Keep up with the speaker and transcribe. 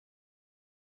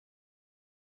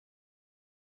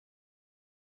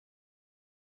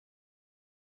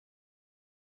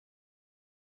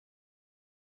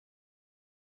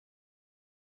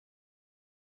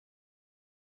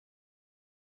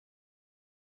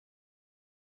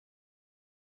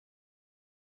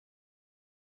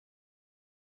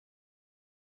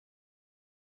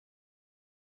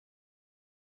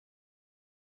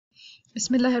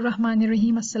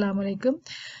Bismillahirrahmanirrahim. Assalam-O-Alaikum.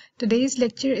 Today's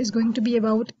lecture is going to be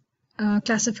about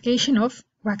classification of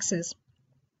waxes.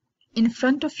 In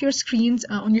front of your screens,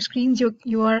 on your screens,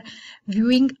 you are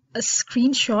viewing a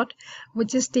screenshot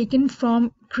which is taken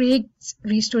from Craig's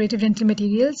Restorative Dental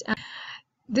Materials.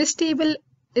 This table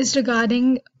is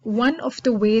regarding one of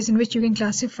the ways in which you can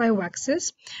classify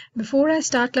waxes. Before I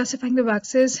start classifying the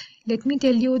waxes, let me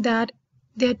tell you that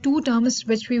there are two terms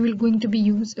which we will be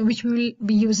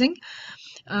using.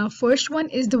 First one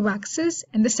is the waxes,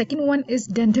 and the second one is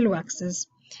dental waxes.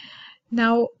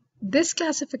 Now, this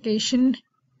classification,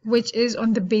 which is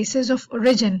on the basis of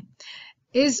origin,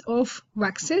 is of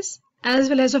waxes as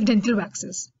well as of dental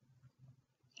waxes,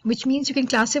 which means you can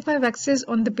classify waxes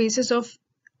on the basis of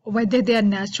whether they are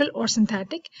natural or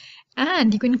synthetic,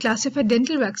 and you can classify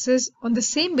dental waxes on the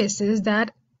same basis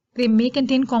that they may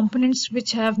contain components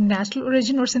which have natural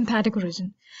origin or synthetic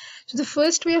origin. So the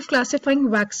first way of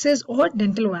classifying waxes or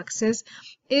dental waxes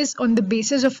is on the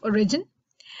basis of origin,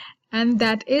 and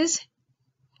that is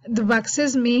the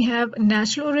waxes may have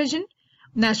natural origin,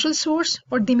 natural source,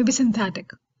 or they may be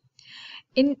synthetic.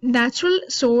 In natural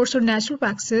source or natural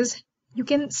waxes, you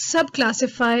can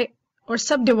subclassify or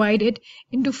subdivide it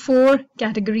into four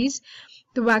categories.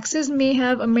 The waxes may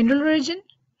have a mineral origin,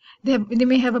 they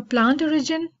may have a plant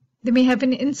origin, they may have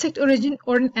an insect origin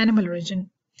or an animal origin.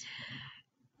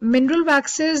 Mineral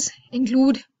waxes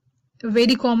include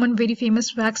very common, very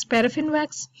famous wax, paraffin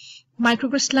wax,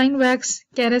 microcrystalline wax,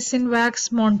 kerosene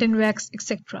wax, mountain wax,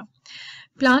 etc.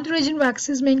 Plant origin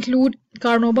waxes may include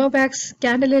carnauba wax,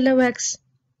 candelilla wax,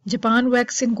 Japan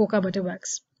wax, and coca butter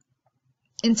wax.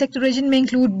 Insect origin may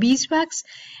include beeswax,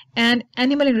 and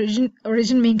animal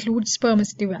origin may include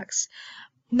spermaceti wax.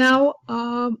 Now,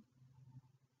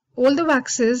 all the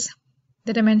waxes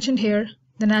that I mentioned here,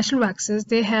 the natural waxes,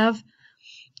 they have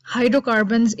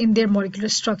hydrocarbons in their molecular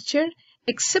structure,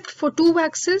 except for two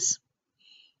waxes,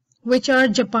 which are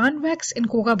Japan wax and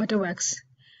coca butter wax.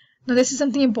 Now, this is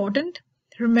something important.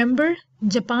 Remember,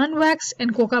 Japan wax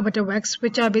and coca butter wax,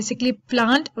 which are basically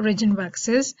plant origin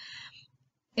waxes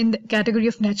in the category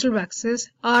of natural waxes,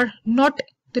 are not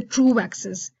the true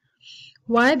waxes.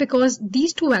 Why? Because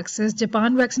these two waxes,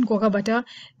 Japan wax and coca butter,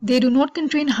 they do not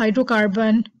contain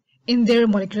hydrocarbon in their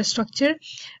molecular structure.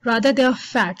 Rather, they are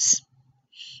fats.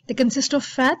 They consist of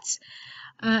fats,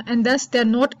 and thus they are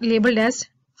not labeled as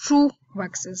true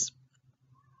waxes.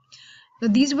 Now,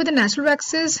 these were the natural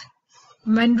waxes: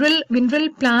 mineral,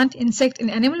 plant, insect,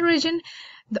 and animal origin.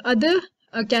 The other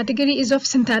category is of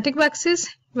synthetic waxes.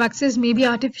 Waxes may be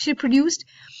artificially produced.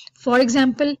 For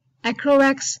example, acro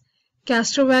wax,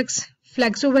 castor wax,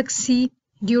 Flaxovax C,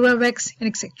 Durawax, and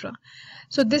etc.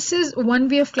 So this is one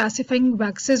way of classifying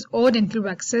waxes or dental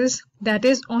waxes, that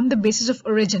is on the basis of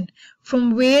origin,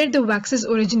 from where the waxes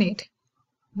originate,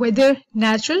 whether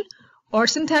natural or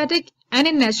synthetic, and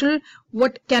in natural,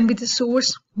 what can be the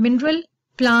source: mineral,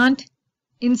 plant,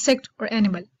 insect, or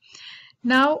animal.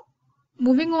 Now,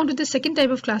 moving on to the second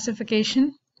type of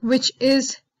classification, which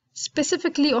is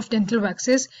specifically of dental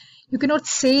waxes. You cannot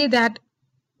say that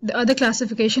the other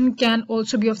classification can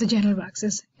also be of the general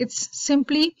waxes. It's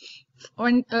simply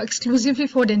exclusively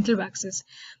for dental waxes.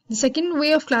 The second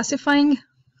way of classifying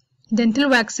dental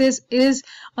waxes is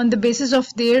on the basis of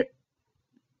their,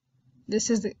 this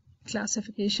is the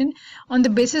classification, on the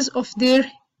basis of their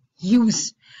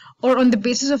use or on the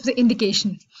basis of the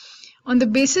indication. On the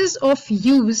basis of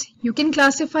use, you can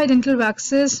classify dental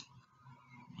waxes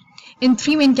in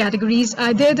three main categories.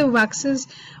 Either the waxes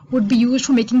would be used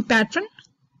for making pattern,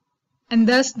 and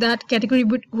thus that category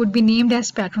would be named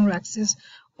as pattern waxes,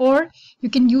 or you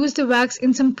can use the wax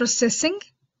in some processing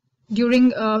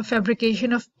during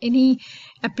fabrication of any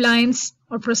appliance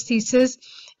or prosthesis,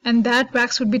 and that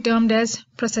wax would be termed as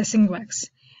processing wax.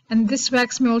 And this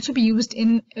wax may also be used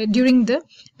in during the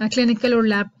clinical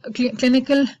or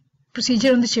clinical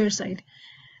procedure on the chair side.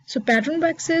 So pattern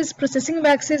waxes, processing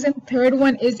waxes, and third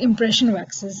one is impression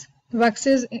waxes,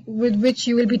 waxes with which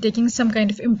you will be taking some kind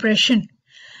of impression.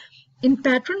 In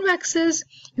pattern waxes,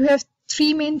 you have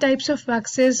three main types of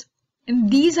waxes,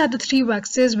 and these are the three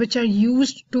waxes which are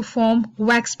used to form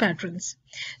wax patterns.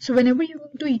 So whenever you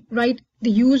want to write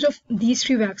the use of these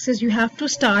three waxes, you have to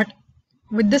start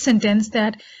with the sentence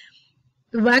that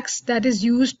the wax that is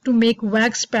used to make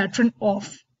wax pattern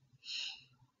of,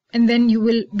 and then you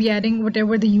will be adding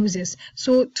whatever the use is.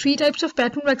 So three types of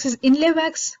pattern waxes: inlay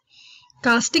wax,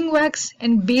 casting wax,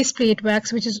 and base plate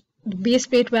wax, which is base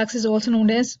plate wax is also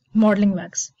known as modeling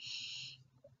wax.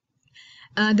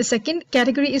 The second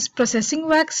category is processing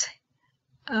wax.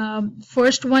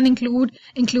 First one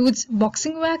includes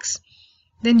boxing wax,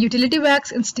 Then utility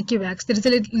wax and sticky wax.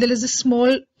 There is a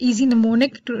small easy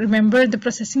mnemonic to remember. The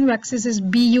processing waxes is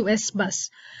BUS,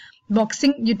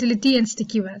 boxing, utility and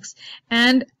sticky wax.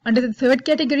 And under the third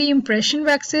category, impression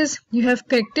waxes, you have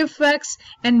corrective wax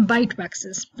and bite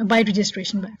waxes, bite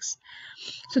registration wax.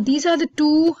 So these are the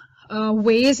two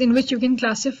ways in which you can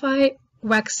classify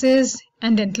waxes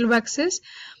and dental waxes.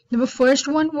 The first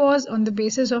one was on the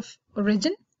basis of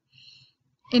origin,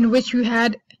 in which you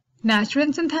had natural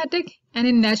and synthetic, and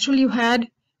in natural you had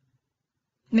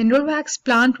mineral wax,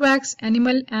 plant wax,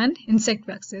 animal and insect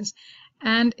waxes,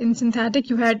 and in synthetic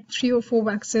you had 3 or 4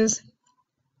 waxes,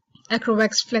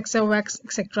 acrowax, flexawax,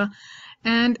 etc.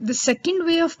 And the second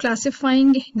way of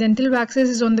classifying dental waxes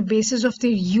is on the basis of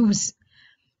their use,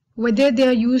 whether they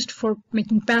are used for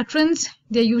making patterns,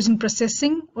 they are used in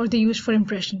processing, or they are used for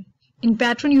impression. In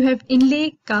pattern you have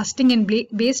inlay, casting and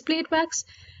base plate wax.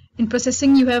 In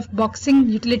processing you have boxing,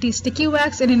 utility, sticky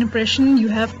wax, and in impression you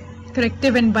have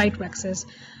corrective and bite waxes.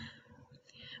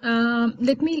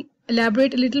 Let me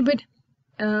elaborate a little bit.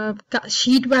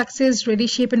 Sheet waxes, ready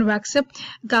shape and wax up.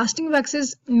 Casting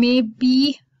waxes may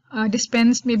be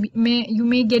dispensed, you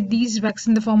may get these wax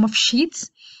in the form of sheets,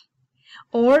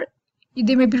 or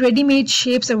there may be ready-made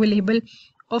shapes available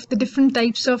of the different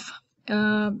types of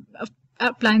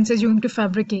appliances you're going to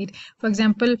fabricate. For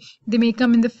example, they may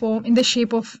come in the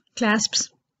shape of clasps.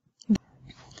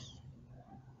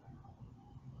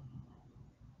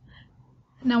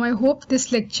 Now I hope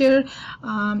this lecture,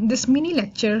 this mini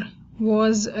lecture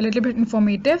was a little bit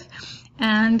informative,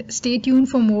 and stay tuned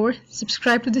for more.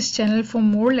 Subscribe to this channel for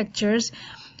more lectures.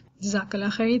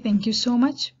 Jazakallah khair. Thank you so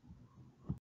much.